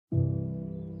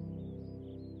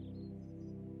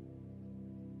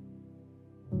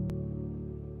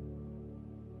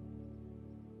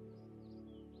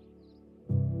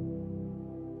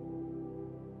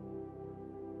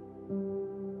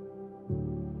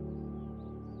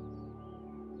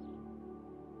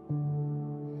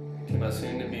my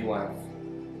soon-to-be wife.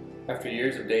 After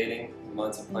years of dating and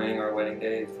months of planning our wedding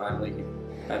day, finally here.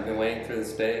 I've been waiting for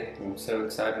this day, and I'm so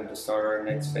excited to start our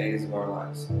next phase of our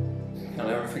lives. I'll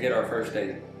never forget our first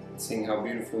date, seeing how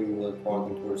beautiful you looked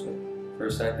walking towards me. For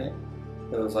a second,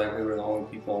 it was like we were the only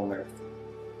people on earth.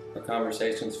 Our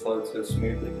conversations flowed so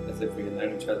smoothly, as if we had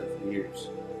known each other for years.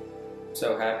 I'm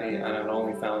so happy I not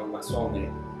only found my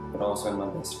soulmate, but also my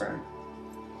best friend.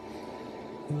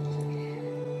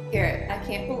 Garrett, I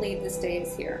can't believe this day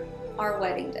is here, our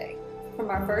wedding day. From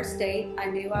our first date, I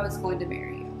knew I was going to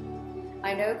marry you.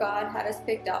 I know God had us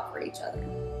picked out for each other.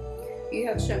 You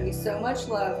have shown me so much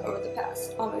love over the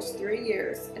past almost 3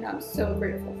 years, and I'm so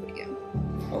grateful for you.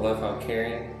 I love how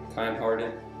caring,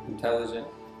 kind-hearted, intelligent,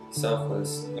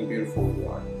 selfless, and beautiful you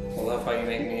are. I love how you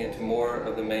make me into more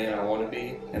of the man I want to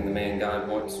be and the man God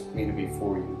wants me to be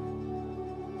for you.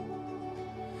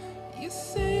 You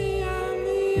say I'm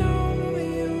the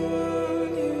only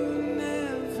one you'll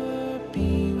never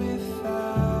be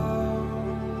without.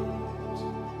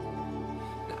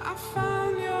 Now I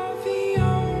found you're the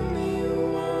only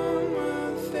one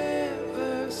worth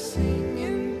ever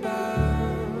singing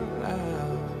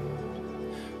about.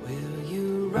 Will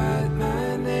you write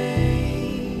my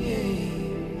name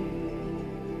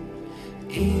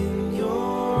in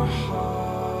your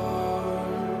heart?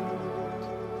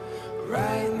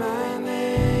 Write my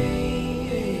name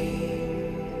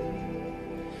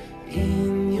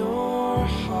in your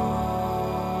heart.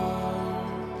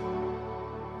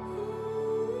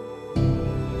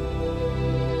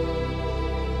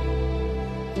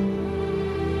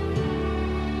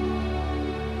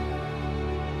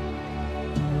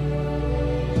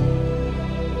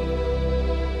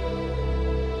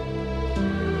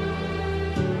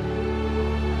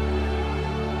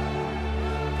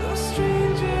 The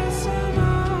strangers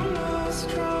among us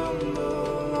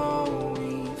crumble, all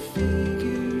we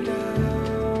figured out.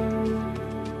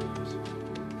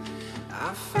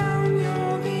 I found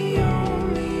you're the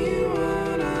only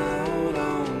one I hold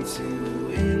on to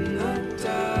in the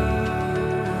dark.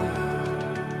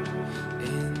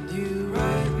 And you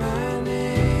write my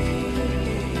name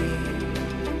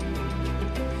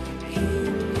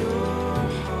in your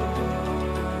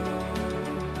heart.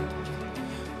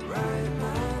 Write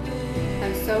my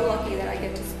I'm so lucky that I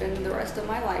get to spend the rest of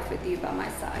my life with you by my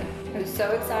side. I'm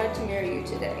so excited to marry you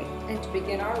today and to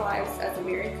begin our lives as a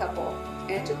married couple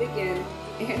and to begin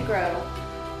and grow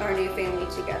our new family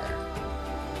together.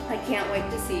 I can't wait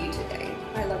to see you today.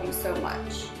 I love you so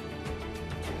much.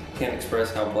 I can't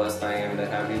express how blessed I am to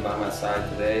have you by my side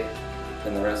today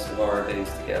and the rest of our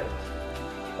days together.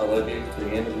 I love you to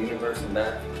the end of the universe and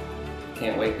back.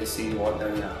 Can't wait to see you walk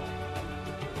down the aisle.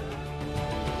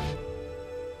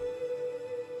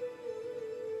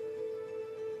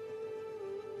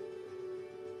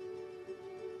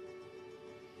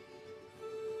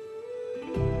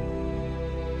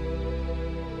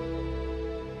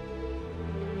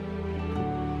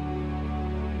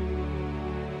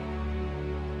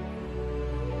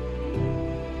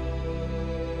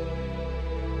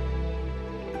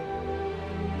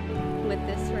 With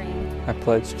this ring, I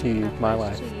pledge to you my I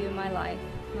life, pledge to you my life,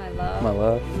 my my love,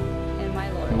 love, and my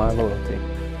loyalty. and my loyalty,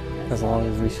 as long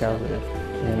as we shall live.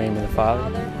 In the name of the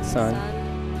Father, Son,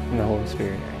 and the Holy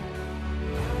Spirit.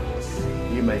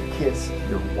 You may kiss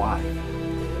your wife.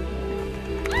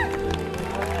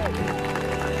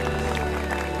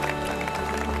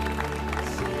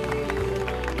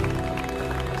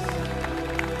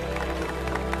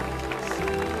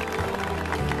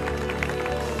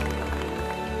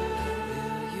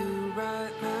 Will you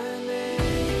write my name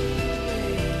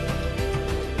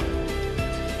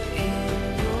in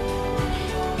your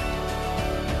heart?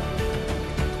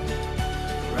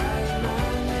 Write my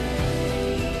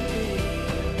name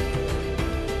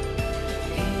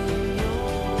in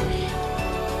your heart.